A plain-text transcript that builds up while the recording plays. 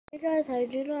Hey guys, I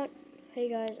do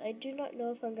not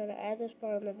know if I'm gonna add this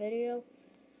part in the video,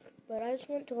 but I just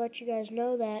want to let you guys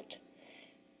know that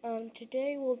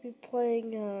today we'll be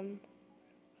playing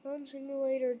Phone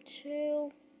Simulator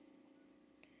 2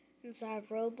 inside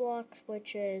Roblox,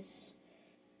 which is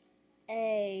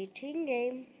a teen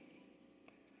game.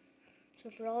 So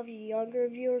for all of you younger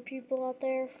viewer people out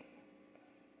there,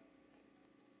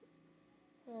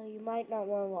 you might not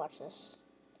want to watch this.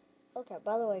 Okay,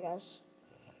 by the way, guys.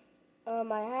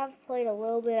 I have played a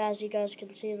little bit, as you guys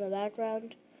can see in the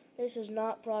background. This is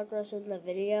not progress in the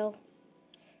video.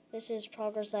 This is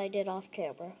progress I did off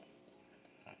camera.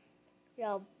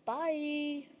 Yeah,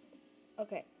 bye!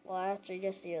 Okay, well, I actually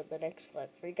just see you in the next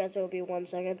clip. For you guys, it will be 1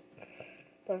 second.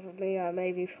 But for me, I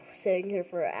may be sitting here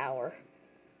for an hour.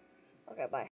 Okay,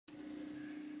 bye.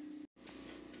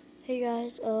 Hey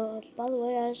guys, by the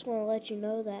way, I just want to let you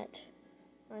know that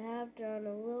I have done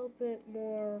a little bit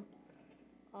more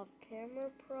off-camera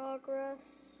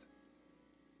progress.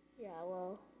 Yeah,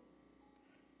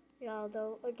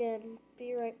 though, again,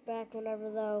 be right back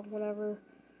whenever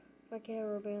my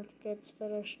cameraman gets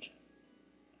finished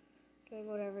doing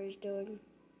whatever he's doing.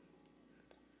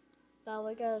 By the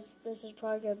way, guys, this is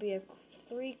probably going to be a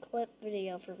 3-clip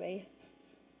video for me.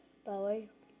 By the way,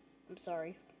 I'm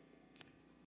sorry.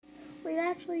 Wait,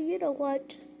 actually, you know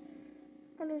what?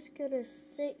 I'm just going to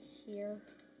sit here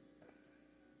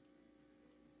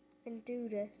and do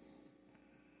this.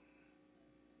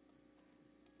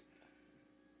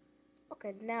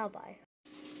 Okay, now bye.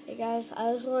 Hey guys,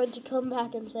 I just wanted to come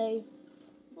back and say,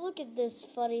 look at this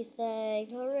funny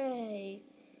thing, hooray!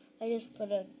 I just put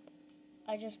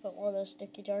one of those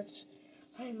sticky darts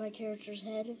behind my character's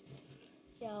head.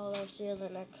 Yeah, I'll see you in the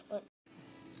next clip.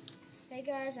 Hey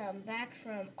guys, I'm back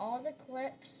from all the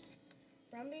clips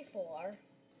from before.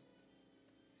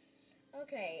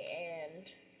 Okay,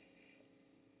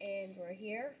 and we're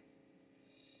here.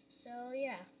 So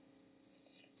yeah.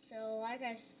 So by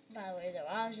the way though,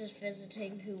 I was just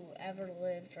visiting whoever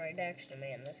lived right next to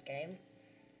me in this game.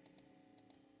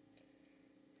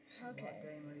 Okay. What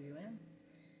game are you in?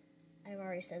 I've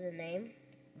already said the name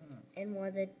in one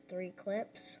of the 3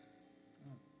 clips.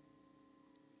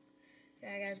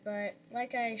 Yeah guys, but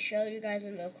like I showed you guys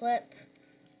in the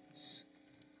clips,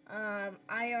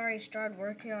 I already started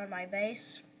working on my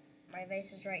base. My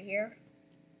base is right here.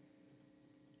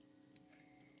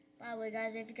 By the way,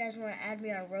 guys, if you guys want to add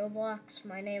me on Roblox,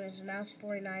 my name is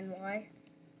Mouse49Y.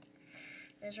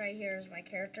 This right here is my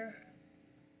character.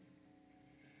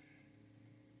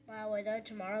 By the way, though,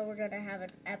 tomorrow we're going to have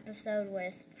an episode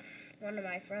with one of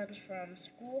my friends from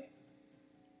school.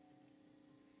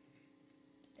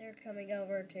 They're coming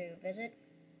over to visit.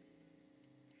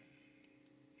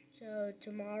 So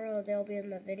tomorrow they'll be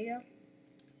in the video.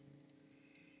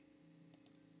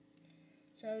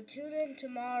 So tune in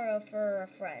tomorrow for a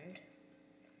friend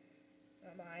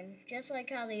of mine. Just like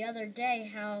how the other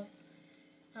day, how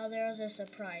there was a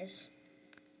surprise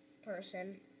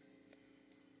person.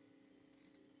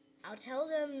 I'll tell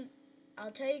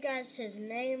you guys his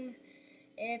name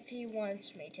if he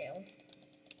wants me to.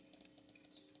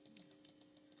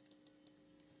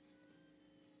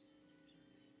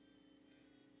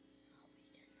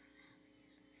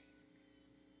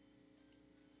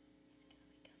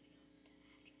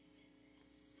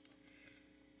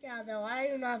 Yeah, though I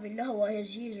do not even know what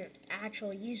his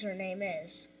actual username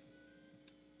is.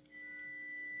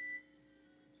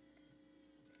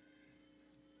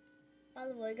 By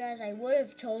the way, guys, I would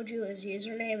have told you his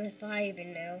username if I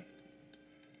even knew.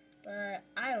 But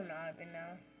I do not even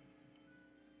know.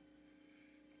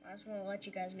 I just want to let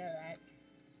you guys know that.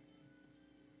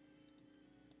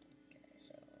 Okay,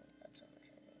 so that's how much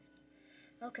I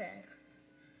need. Okay.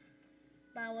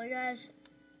 By the way, guys,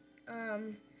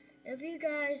 if you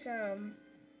guys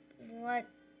want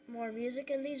more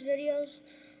music in these videos,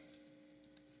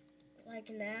 like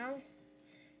now,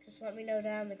 just let me know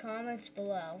down in the comments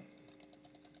below.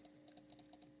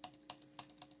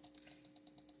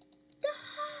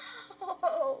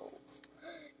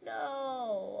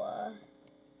 No!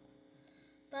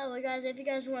 By the way, guys, if you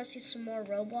guys want to see some more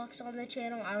Roblox on the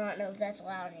channel, I don't know if that's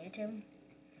allowed on YouTube.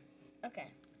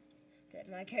 Okay. Good,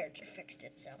 my character fixed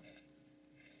itself.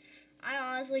 I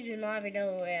honestly do not even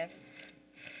know if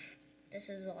this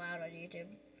is allowed on YouTube.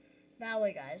 By the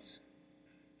way, guys,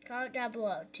 comment down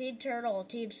below, Team Turtle or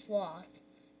Team Sloth.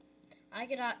 I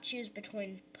cannot choose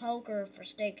between Poke or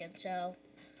Forsaken, so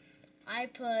I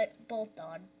put both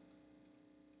on.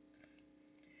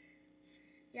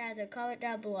 Yeah, so comment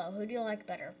down below, who do you like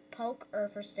better, Poke or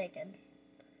Forsaken?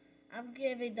 I'm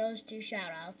giving those 2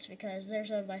 shout-outs because they're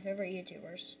some of my favorite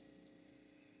YouTubers.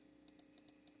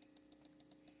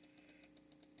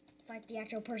 Fight the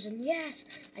actual person. Yes!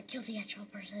 I killed the actual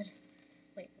person.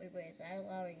 Wait. Is that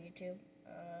allowed on YouTube?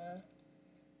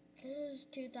 This is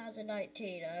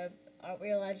 2019. Aren't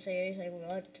we allowed to say anything we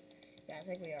want? Yeah, I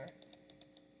think we are.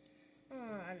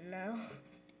 Oh, no.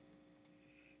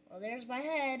 Well, there's my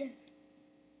head.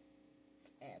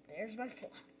 And there's my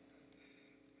slot.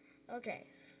 Okay.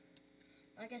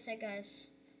 Like I said, guys,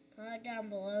 comment down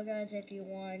below, guys, if you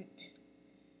want...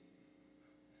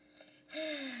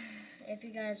 if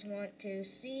you guys want to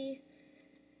see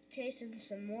Case in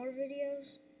some more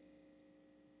videos.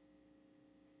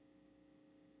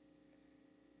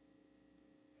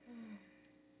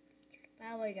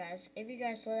 By the way, guys, if you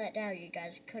guys slow that down, you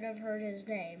guys could have heard his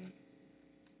name.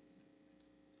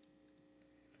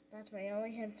 That's my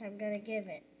only hint I'm gonna give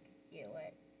you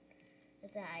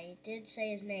is that I did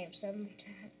say his name some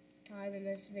time in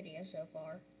this video so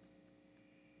far.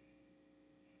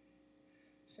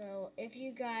 So if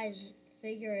you guys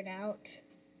figure it out,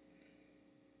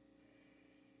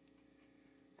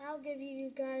 I'll give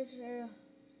you guys a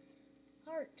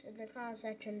heart in the comment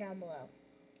section down below.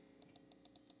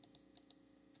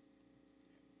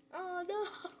 Oh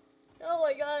no! Oh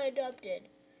my god, I adopted.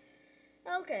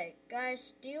 Okay,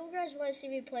 guys, do you guys want to see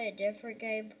me play a different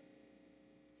game?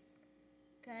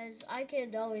 Because I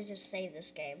can always just save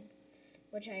this game,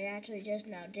 which I actually just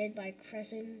now did by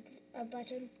pressing a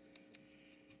button.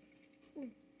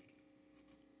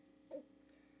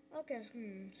 Okay,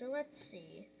 so let's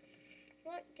see.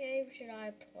 What game should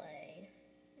I play?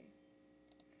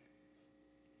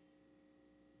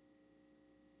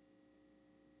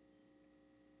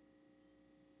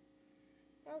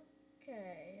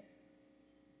 Okay.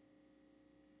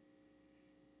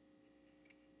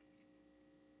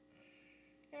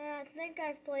 I think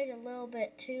I've played a little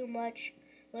bit too much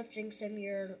Lifting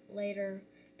Simulator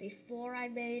before I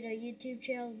made a YouTube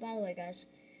channel. By the way, guys,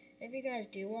 if you guys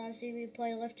do want to see me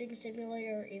play Lifting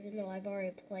Simulator, even though I've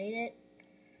already played it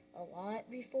a lot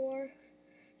before,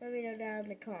 let me know down in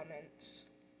the comments.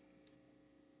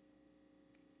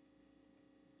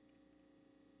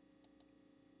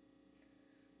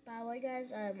 By the way,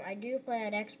 guys, I do play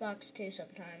on Xbox too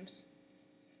sometimes.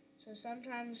 So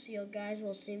sometimes you guys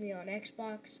will see me on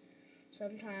Xbox,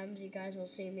 sometimes you guys will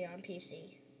see me on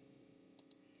PC.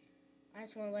 I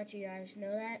just want to let you guys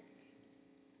know that.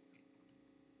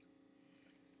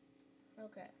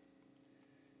 Okay.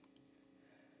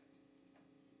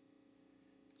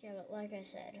 Yeah, but like I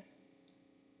said,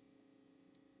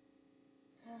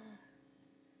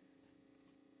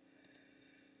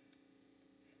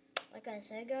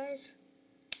 guys,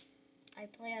 I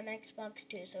play on Xbox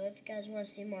too, so if you guys want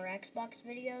to see more Xbox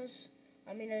videos,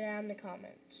 let me know down in the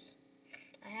comments.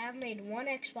 I have made one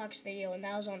Xbox video, and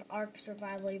that was on Ark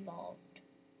Survival Evolved.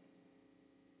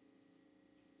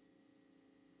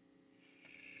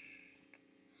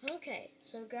 Okay,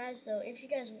 so guys, if you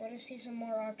guys want to see some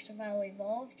more Ark Survival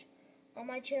Evolved on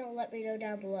my channel, let me know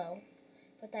down below.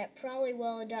 But that probably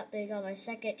will end up being on my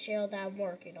second channel that I'm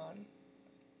working on.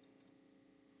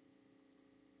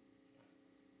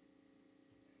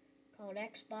 Called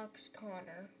Xbox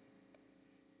Connor.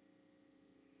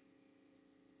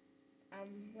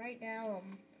 Right now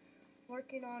I'm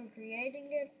working on creating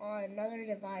it on another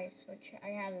device, which I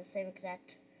have the same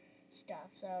exact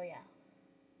stuff, so yeah.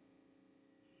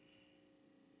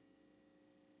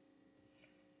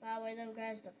 By the way though,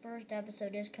 guys, the first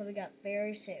episode is coming up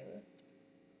very soon.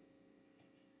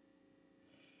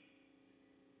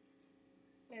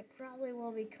 It probably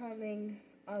will be coming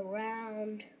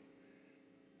around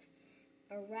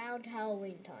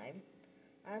Halloween time.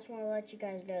 I just want to let you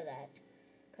guys know that.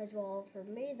 Because, well, for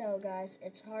me though, guys,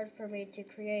 it's hard for me to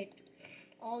create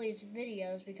all these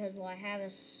videos because, well, I have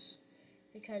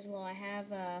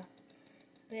a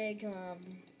big,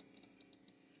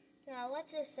 now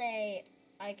let's just say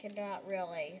I cannot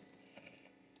really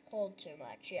hold too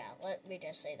much. Yeah, let me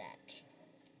just say that.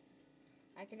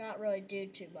 I cannot really do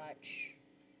too much.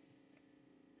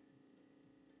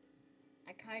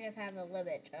 I kind of have a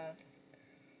limit of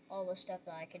all the stuff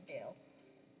that I can do.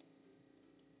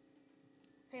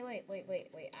 Hey, wait.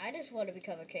 I just want to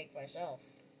become a cake myself.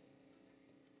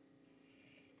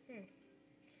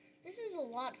 This is a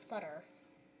lot funner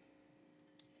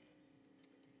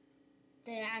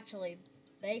than actually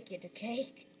baking a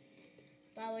cake.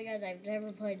 By the way, guys, I've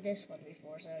never played this one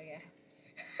before, so yeah.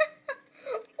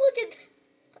 Look at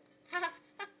that.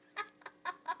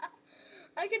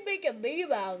 I can make a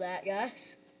meme out of that,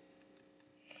 guys.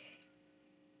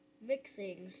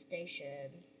 Mixing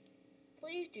station.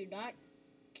 Please do not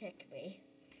kick me.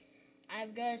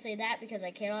 I'm going to say that because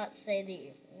I cannot say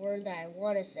the word that I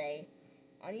want to say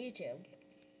on YouTube.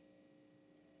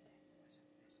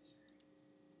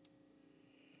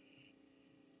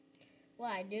 Well,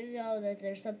 I do know that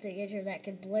there's something in here that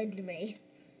can blend me.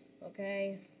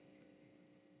 Okay?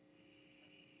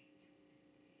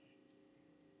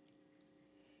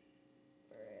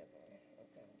 Where am I?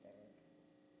 Okay,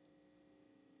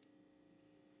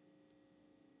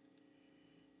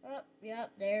 there. Oh,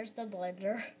 yep, there's the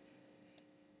blender.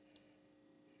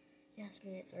 Yes,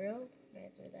 made it through. Made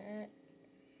it through that.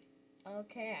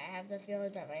 Okay, I have the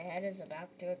feeling that my head is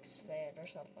about to expand or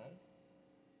something.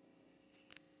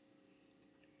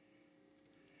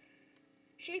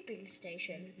 Shaping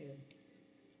station.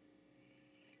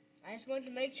 I just wanted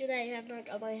to make sure that I have not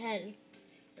on my head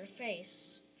or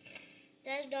face.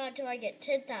 That's not until I get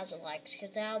 10,000 likes,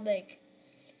 because that'll make...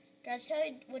 Guys, tell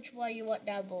me which one you want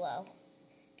down below.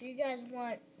 Do you guys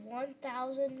want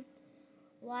 1,000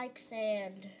 likes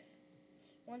and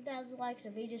 1,000 likes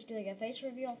of me just doing a face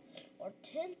reveal, or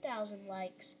 10,000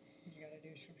 likes? You gotta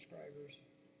do subscribers.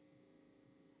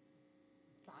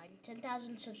 Fine,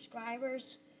 10,000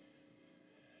 subscribers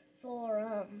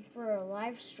for a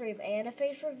live stream and a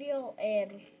face reveal,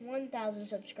 and 1,000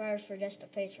 subscribers for just a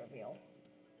face reveal.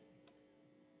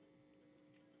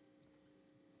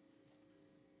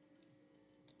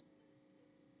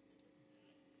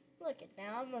 Look, and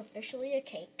now I'm officially a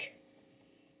cake.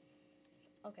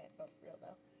 Okay, but for real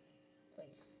though.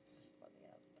 Please, let me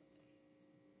out.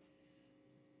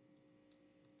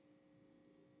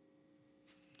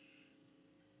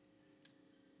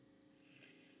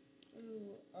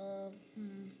 Ooh,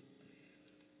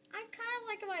 I kind of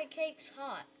like my cakes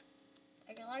hot.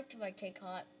 I like my cake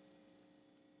hot.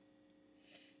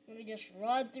 Let me just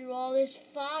run through all this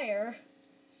fire,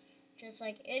 just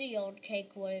like any old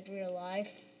cake would in real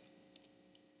life.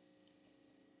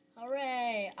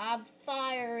 Hooray! I'm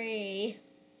fiery.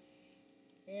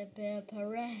 Hip hip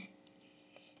hooray!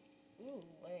 Ooh,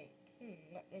 wait.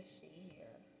 Let me see here.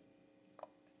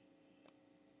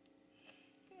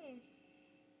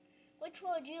 Which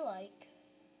one would you like?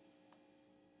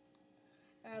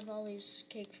 Out of all these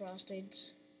cake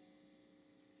frostings,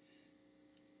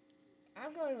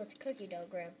 I'm going with cookie dough,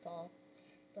 Grandpa.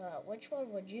 But which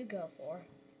one would you go for?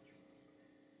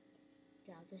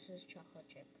 Yeah, this is chocolate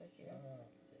chip cookie dough.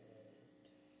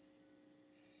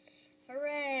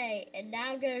 Hooray! And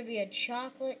now I'm going to be a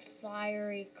chocolate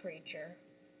fiery creature.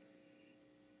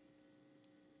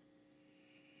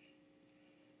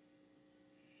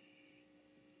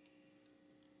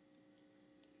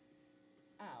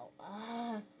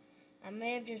 Oh, I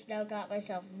may have just now got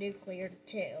myself nuclear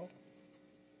too.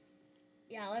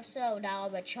 Yeah, if so, now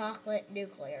I'm a chocolate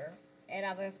nuclear, and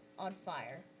I'm on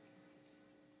fire.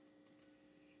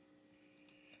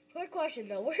 Quick question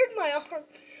though, where'd my arm...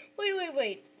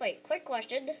 Wait, quick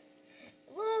question.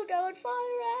 Look, I'm on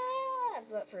fire! Ah!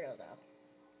 But for real though.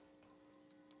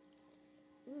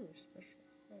 Ooh, special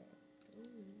effect.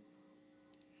 Ooh.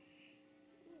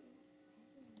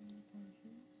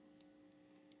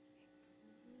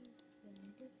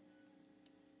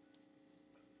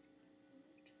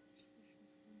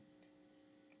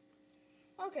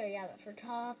 Okay, yeah, but for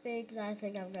toppings, I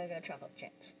think I'm gonna go chocolate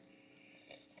chips.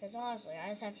 Because honestly, I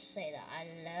just have to say that I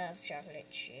love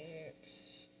chocolate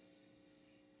chips.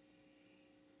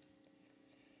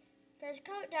 Guys,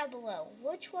 comment down below,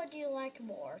 which one do you like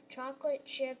more? Chocolate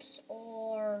chips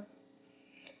or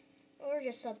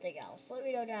just something else? Let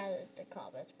me know down in the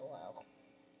comments below.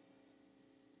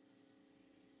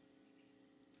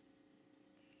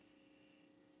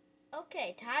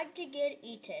 Okay, time to get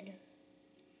eaten.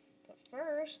 But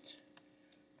first,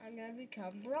 I'm going to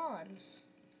become bronze.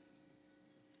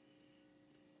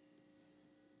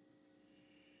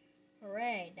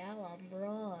 Hooray, now I'm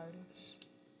bronze.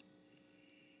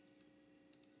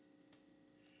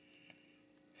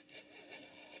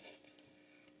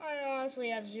 I honestly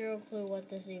have zero clue what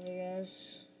this even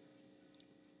is.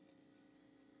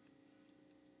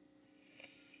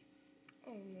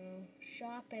 Oh no,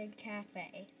 shop and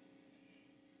cafe.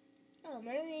 Oh,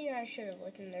 maybe I should have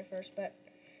looked in there first, but...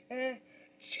 Cannonball!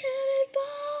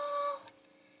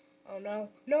 Oh no,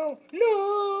 no!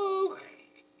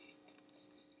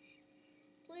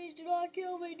 Please do not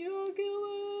kill me, no!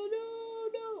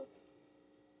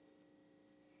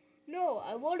 No,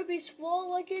 I want to be small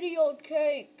like any old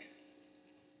cake.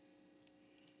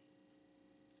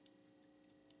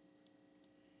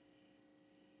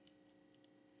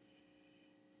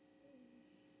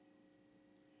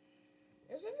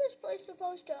 Isn't this place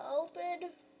supposed to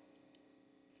open?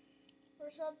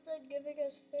 Or something, giving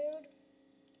us food?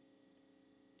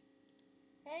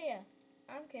 Hey,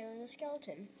 I'm Kayla the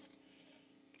skeleton.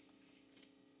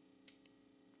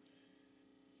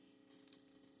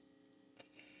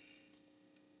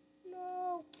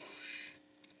 No.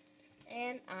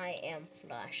 And I am I'm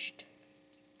flushed.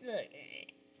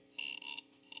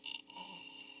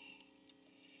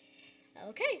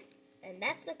 Okay, and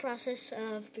that's the process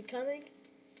of becoming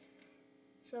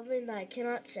something that I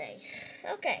cannot say.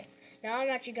 Okay, now I'm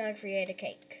actually going to create a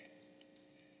cake.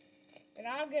 And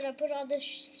I'm going to put on this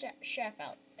chef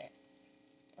outfit.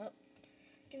 Oh,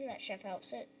 give me that chef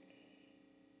outfit.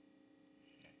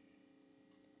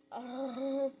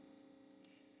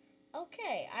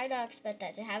 Okay, I don't expect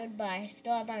that to happen, but I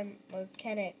still have my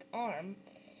mechanic arm.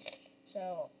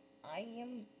 So, I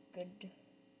am good.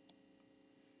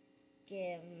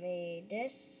 Give me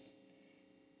this.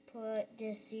 Put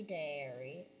this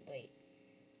dairy. Wait.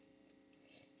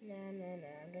 No.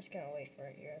 I'm just gonna wait for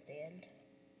it here at the end.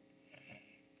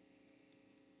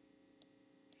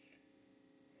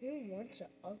 Who wants an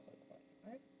ugly one?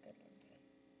 My goodness.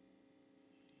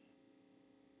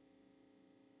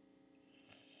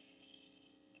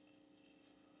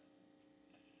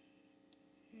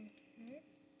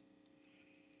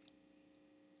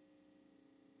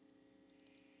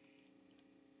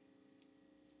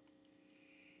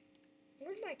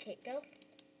 Where'd my cake go?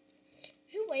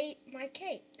 Who ate my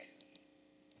cake?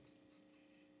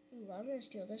 Ooh, I'm gonna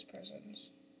steal this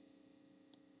person's.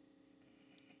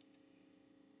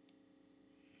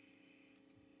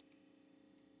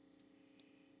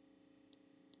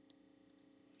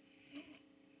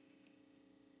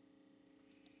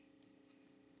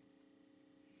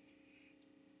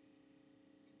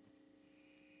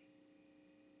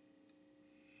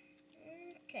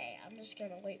 Okay, I'm just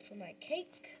gonna wait for my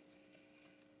cake.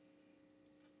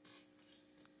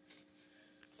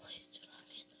 Please do not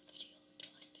end the video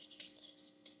until I finish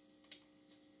this.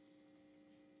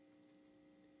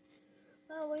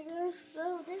 Oh my gosh,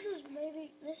 no, this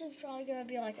is probably gonna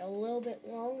be like a little bit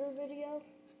longer video.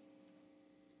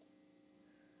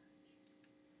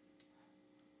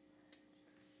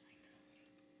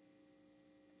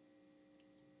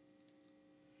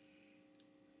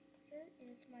 Where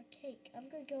is my cake? I'm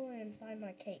gonna go in and find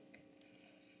my cake.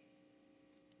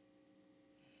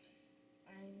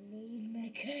 I need my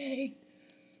cake.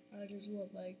 I just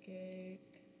want my cake.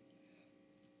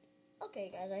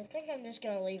 Okay, guys, I think I'm just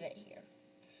gonna leave it here.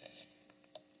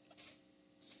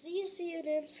 See you,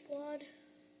 CNN squad.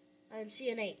 I'm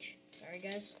CNH. Sorry,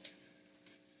 guys.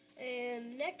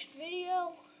 And next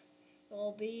video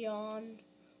will be on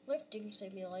Lifting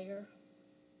Simulator.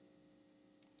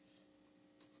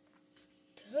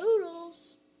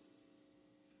 Toodles!